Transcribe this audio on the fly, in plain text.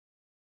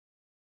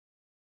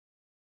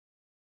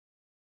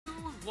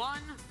1,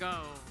 go.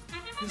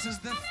 This is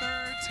the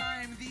third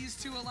time these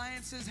two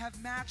alliances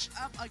have matched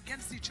up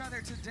against each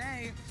other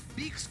today.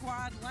 Beak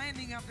Squad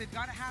lining up, they've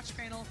got a hatch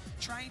panel,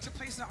 trying to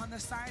place it on the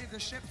side of the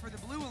ship for the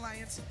Blue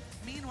Alliance.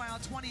 Meanwhile,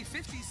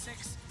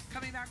 2056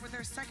 coming back with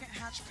their second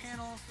hatch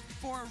panel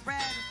for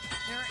Red.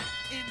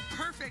 They're in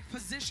perfect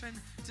position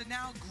to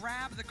now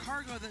grab the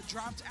cargo that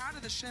dropped out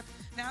of the ship.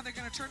 Now they're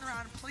gonna turn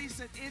around and place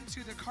it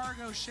into the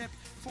cargo ship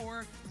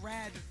for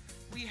Red.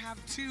 We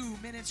have 2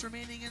 minutes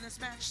remaining in this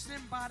match.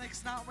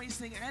 Symbotics not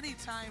wasting any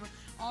time,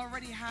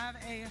 already have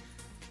a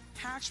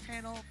hatch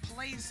panel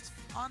placed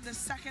on the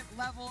second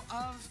level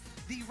of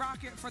the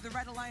rocket for the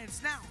Red Alliance.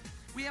 Now,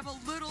 we have a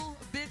little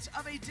bit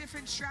of a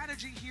different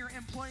strategy here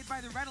employed by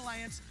the Red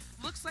Alliance.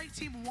 Looks like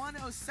Team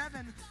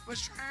 107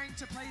 was trying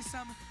to play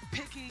some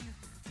picking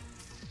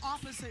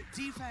opposite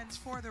defense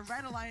for the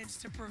Red Alliance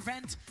to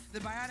prevent the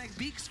Bionic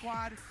Beak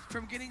Squad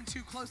from getting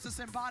too close to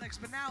Symbotics,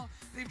 but now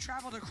they've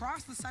traveled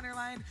across the center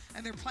line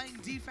and they're playing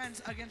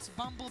defense against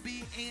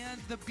Bumblebee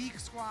and the Beak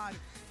Squad.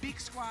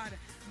 Beak Squad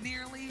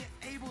nearly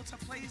able to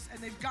place,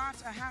 and they've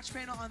got a hatch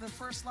panel on the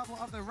first level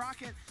of the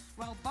rocket,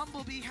 while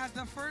Bumblebee has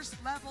the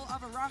first level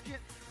of a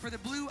rocket for the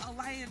Blue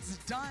Alliance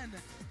done.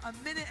 1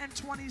 minute and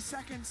 20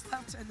 seconds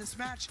left in this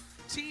match.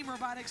 Team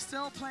Robotics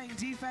still playing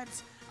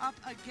defense up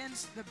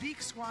against the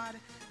Beak Squad.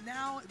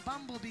 Now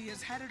Bumblebee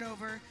is headed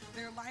over.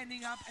 They're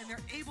lining up and they're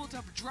able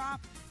to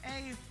drop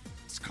a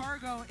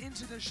cargo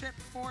into the ship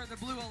for the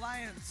Blue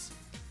Alliance.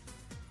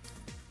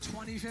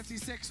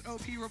 2056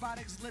 OP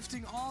Robotics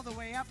lifting all the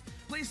way up,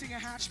 placing a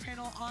hatch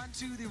panel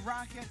onto the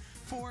rocket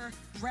for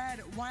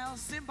Red, while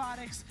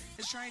Symbotics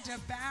is trying to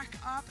back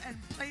up and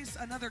place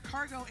another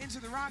cargo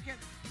into the rocket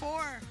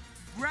for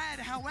Red.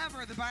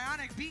 However, the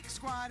Bionic Beak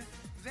Squad,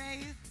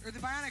 the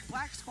Bionic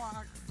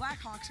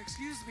Blackhawks,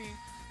 excuse me,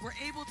 were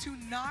able to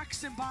knock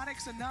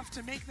Symbotics enough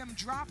to make them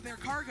drop their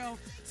cargo.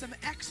 Some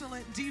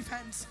excellent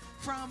defense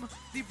from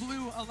the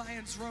Blue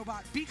Alliance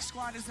robot. Beak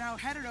Squad is now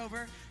headed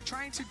over,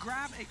 trying to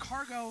grab a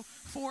cargo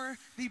for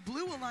the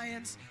Blue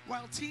Alliance,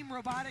 while Team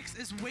Robotics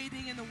is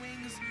waiting in the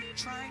wings,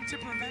 trying to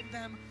prevent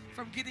them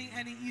from getting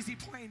any easy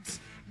points.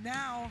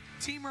 Now,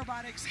 Team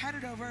Robotics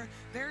headed over.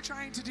 They're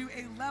trying to do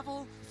a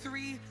level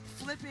 3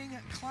 flipping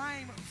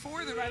climb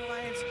for the Red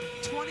Alliance.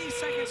 20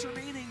 seconds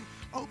remaining.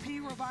 OP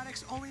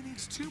Robotics only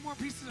needs 2 more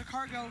pieces of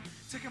cargo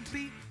to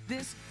complete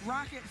this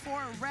rocket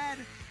for Red.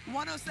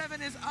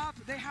 107 is up.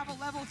 They have a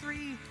level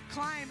 3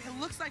 climb. It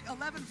looks like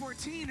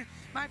 1114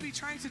 might be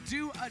trying to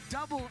do a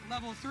double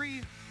level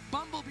 3.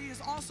 Bumblebee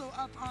is also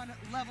up on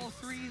level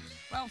 3,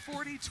 while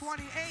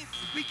 4028,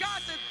 we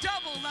got the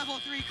double level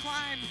 3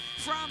 climb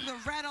from the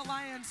Red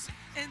Alliance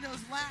in those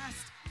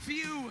last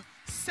few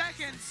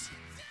seconds.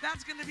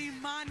 That's going to be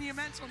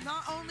monumental,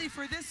 not only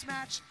for this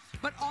match,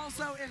 but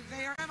also in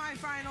their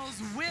semifinals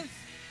with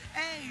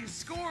a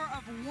score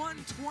of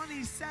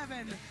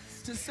 127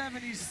 to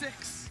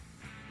 76.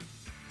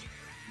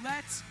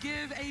 Let's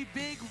give a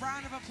big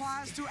round of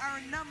applause to our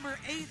number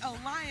 8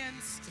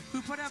 Alliance,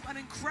 who put up an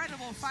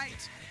incredible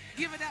fight.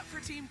 Give it up for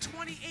Team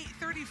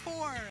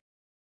 2834.